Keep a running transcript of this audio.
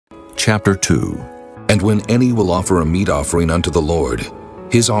Chapter 2. And when any will offer a meat offering unto the Lord,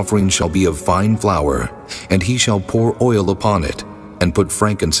 his offering shall be of fine flour, and he shall pour oil upon it, and put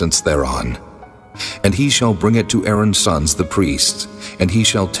frankincense thereon. And he shall bring it to Aaron's sons the priests, and he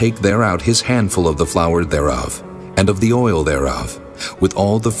shall take thereout his handful of the flour thereof, and of the oil thereof, with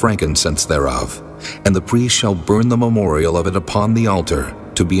all the frankincense thereof. And the priest shall burn the memorial of it upon the altar,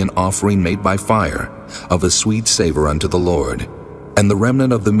 to be an offering made by fire, of a sweet savor unto the Lord. And the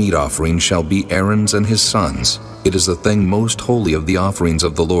remnant of the meat offering shall be Aaron's and his sons. It is the thing most holy of the offerings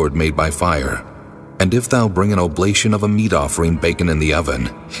of the Lord made by fire. And if thou bring an oblation of a meat offering baken in the oven,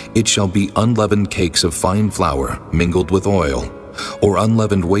 it shall be unleavened cakes of fine flour mingled with oil, or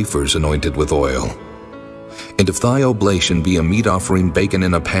unleavened wafers anointed with oil. And if thy oblation be a meat offering baken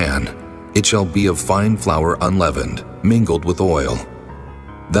in a pan, it shall be of fine flour unleavened, mingled with oil.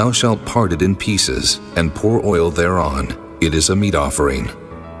 Thou shalt part it in pieces, and pour oil thereon. It is a meat offering.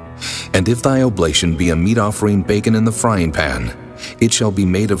 And if thy oblation be a meat offering baken in the frying pan, it shall be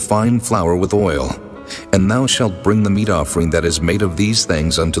made of fine flour with oil. And thou shalt bring the meat offering that is made of these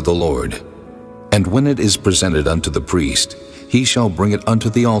things unto the Lord. And when it is presented unto the priest, he shall bring it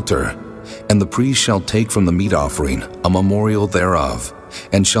unto the altar. And the priest shall take from the meat offering a memorial thereof,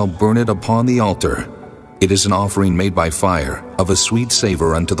 and shall burn it upon the altar. It is an offering made by fire, of a sweet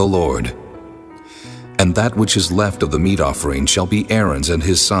savor unto the Lord. And that which is left of the meat offering shall be Aaron's and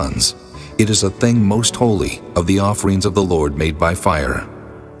his sons. It is a thing most holy of the offerings of the Lord made by fire.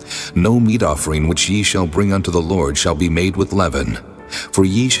 No meat offering which ye shall bring unto the Lord shall be made with leaven, for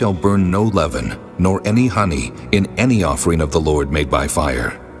ye shall burn no leaven, nor any honey, in any offering of the Lord made by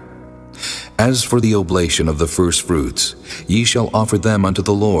fire. As for the oblation of the firstfruits, ye shall offer them unto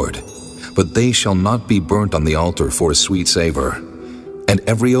the Lord, but they shall not be burnt on the altar for a sweet savor. And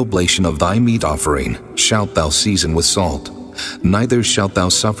every oblation of thy meat offering shalt thou season with salt, neither shalt thou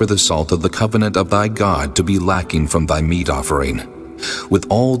suffer the salt of the covenant of thy God to be lacking from thy meat offering. With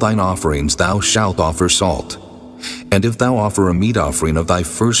all thine offerings thou shalt offer salt. And if thou offer a meat offering of thy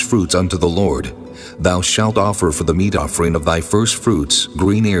firstfruits unto the Lord, thou shalt offer for the meat offering of thy firstfruits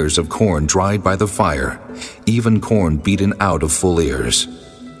green ears of corn dried by the fire, even corn beaten out of full ears.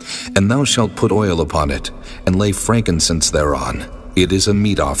 And thou shalt put oil upon it, and lay frankincense thereon. It is a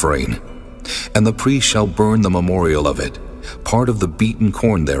meat offering. And the priest shall burn the memorial of it, part of the beaten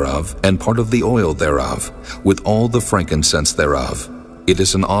corn thereof, and part of the oil thereof, with all the frankincense thereof. It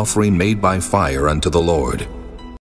is an offering made by fire unto the Lord.